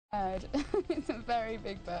Bird. It's a very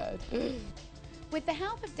big bird. With the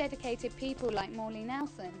help of dedicated people like Morley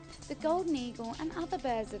Nelson, the golden eagle and other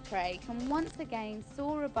birds of prey can once again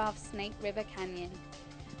soar above Snake River Canyon.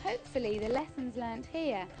 Hopefully the lessons learned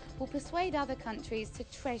here will persuade other countries to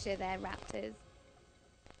treasure their raptors.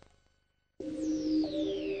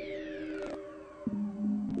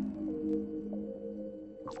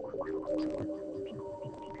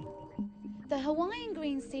 The Hawaiian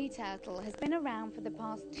green sea turtle has been around for the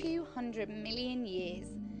past 200 million years.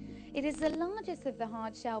 It is the largest of the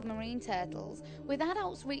hard-shelled marine turtles, with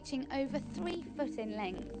adults reaching over 3 foot in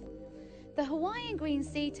length. The Hawaiian green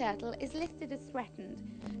sea turtle is listed as threatened,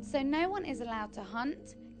 so no one is allowed to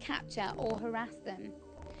hunt, capture or harass them.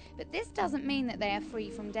 But this doesn't mean that they are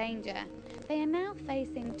free from danger. They are now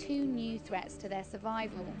facing 2 new threats to their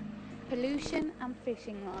survival: pollution and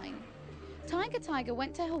fishing line. Tiger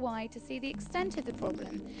went to Hawaii to see the extent of the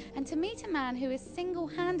problem and to meet a man who is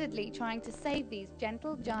single-handedly trying to save these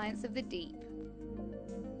gentle giants of the deep.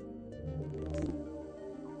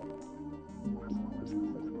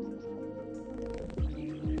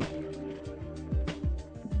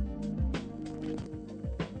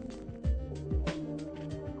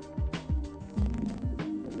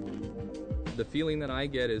 The feeling that I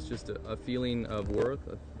get is just a feeling of worth,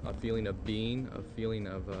 a feeling of being, a feeling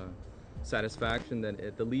of satisfaction that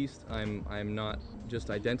at the least I'm not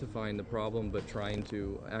just identifying the problem but trying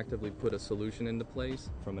to actively put a solution into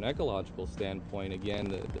place. From an ecological standpoint, again,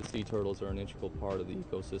 the sea turtles are an integral part of the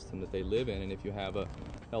ecosystem that they live in, and if you have a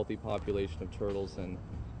healthy population of turtles, then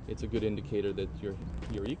it's a good indicator that your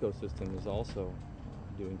ecosystem is also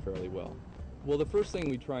doing fairly well. Well, the first thing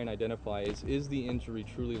we try and identify is the injury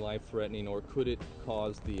truly life-threatening, or could it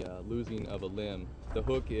cause the losing of a limb? The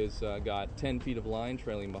hook is got 10 feet of line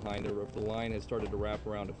trailing behind it, or if the line has started to wrap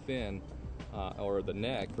around a fin or the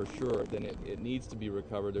neck for sure, then it needs to be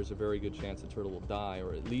recovered. There's a very good chance the turtle will die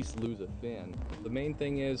or at least lose a fin. The main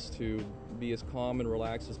thing is to be as calm and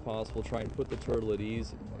relaxed as possible, try and put the turtle at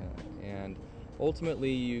ease, and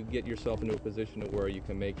ultimately you get yourself into a position where you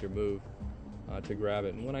can make your move to grab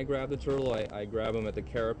it. And when I grab the turtle, I grab them at the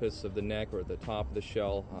carapace of the neck or at the top of the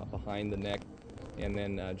shell behind the neck, and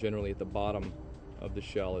then generally at the bottom of the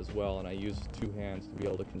shell as well, and I use 2 hands to be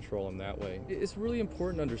able to control them that way. It's really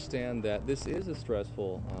important to understand that this is a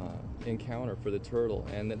stressful encounter for the turtle,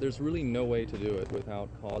 and that there's really no way to do it without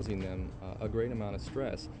causing them a great amount of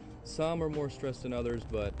stress. Some are more stressed than others,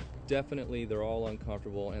 but definitely they're all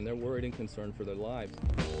uncomfortable and they're worried and concerned for their lives.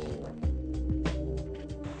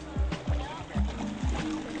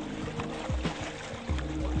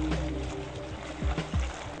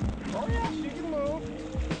 Oh yeah, she can move.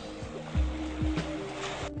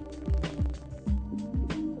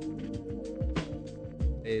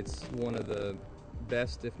 It's one of the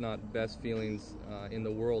best, if not best, feelings in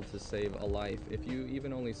the world to save a life. If you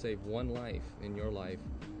even only save one life in your life,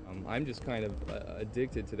 I'm just kind of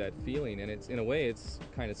addicted to that feeling, and in a way it's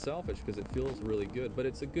kind of selfish because it feels really good, but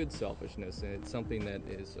it's a good selfishness, and it's something that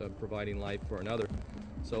is providing life for another.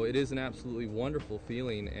 So it is an absolutely wonderful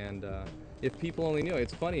feeling, and if people only knew,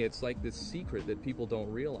 it's funny, it's like this secret that people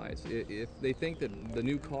don't realize. If they think that the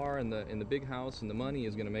new car and the big house and the money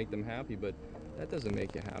is going to make them happy, but that doesn't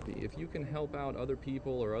make you happy. If you can help out other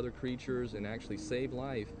people or other creatures and actually save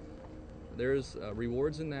life, there's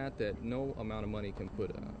rewards in that no amount of money can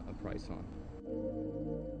put a price on.